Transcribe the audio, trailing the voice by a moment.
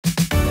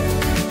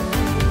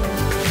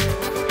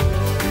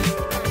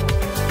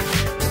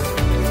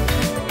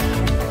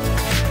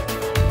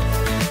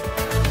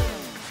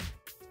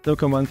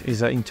SnowCommand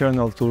is an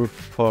internal tool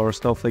for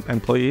Snowflake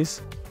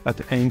employees that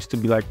aims to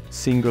be like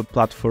single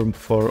platform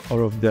for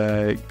all of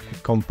the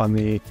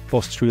company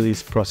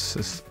post-release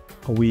processes.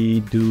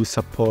 We do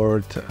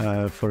support,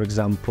 for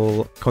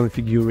example,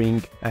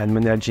 configuring and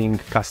managing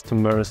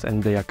customers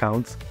and their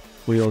accounts.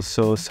 We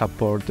also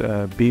support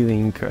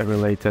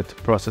billing-related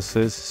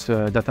processes.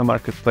 Data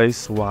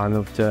Marketplace, one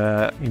of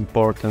the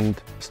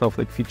important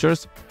Snowflake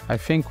features. I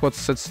think what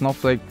sets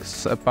Snowflake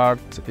apart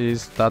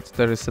is that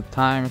there is a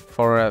time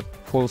for a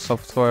full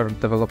software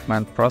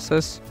development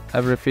process.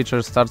 Every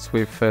feature starts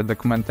with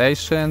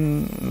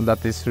documentation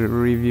that is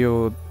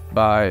reviewed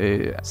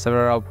by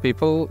several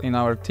people in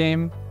our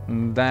team.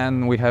 And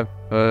then we have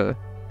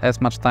as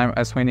much time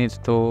as we need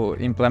to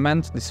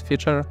implement this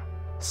feature,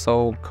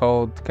 so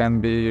code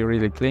can be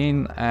really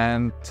clean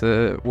and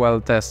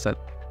well tested.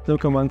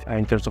 SnowCommand,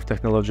 in terms of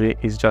technology,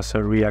 is just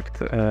a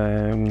React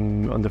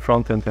on the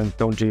front end and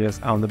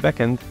Node.js on the back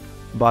end,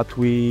 but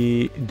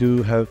we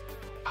do have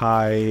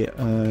high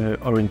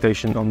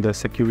orientation on the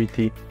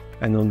security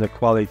and on the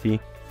quality.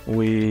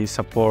 We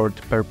support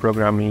pair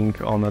programming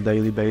on a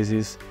daily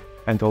basis,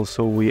 and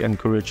also we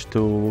encourage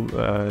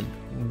to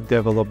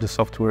develop the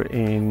software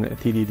in a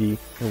TDD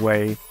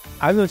way.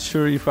 I'm not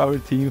sure if our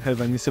team have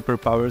any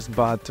superpowers,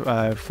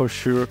 but for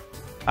sure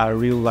I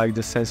really like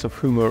the sense of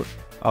humor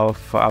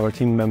of our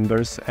team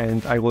members,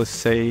 and I will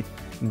say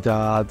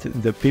that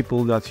the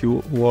people that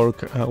you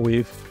work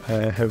with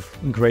have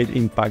great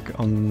impact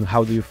on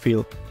how do you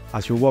feel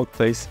at your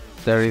workplace.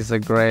 There is a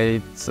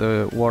great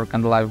work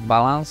and life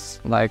balance.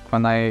 Like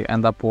when I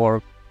end up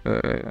work,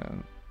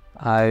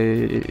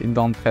 I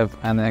don't have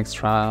any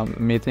extra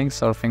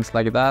meetings or things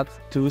like that.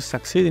 To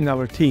succeed in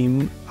our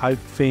team, I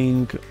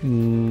think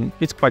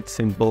it's quite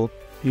simple.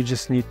 You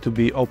just need to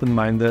be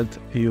open-minded.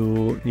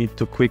 You need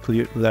to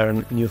quickly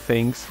learn new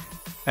things.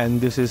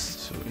 And this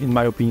is, in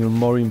my opinion,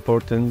 more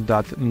important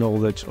than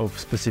knowledge of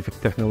specific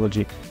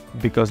technology,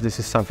 because this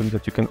is something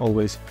that you can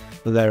always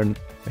learn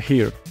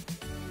here.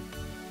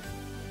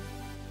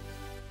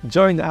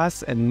 Join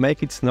us and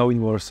make it snow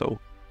in Warsaw.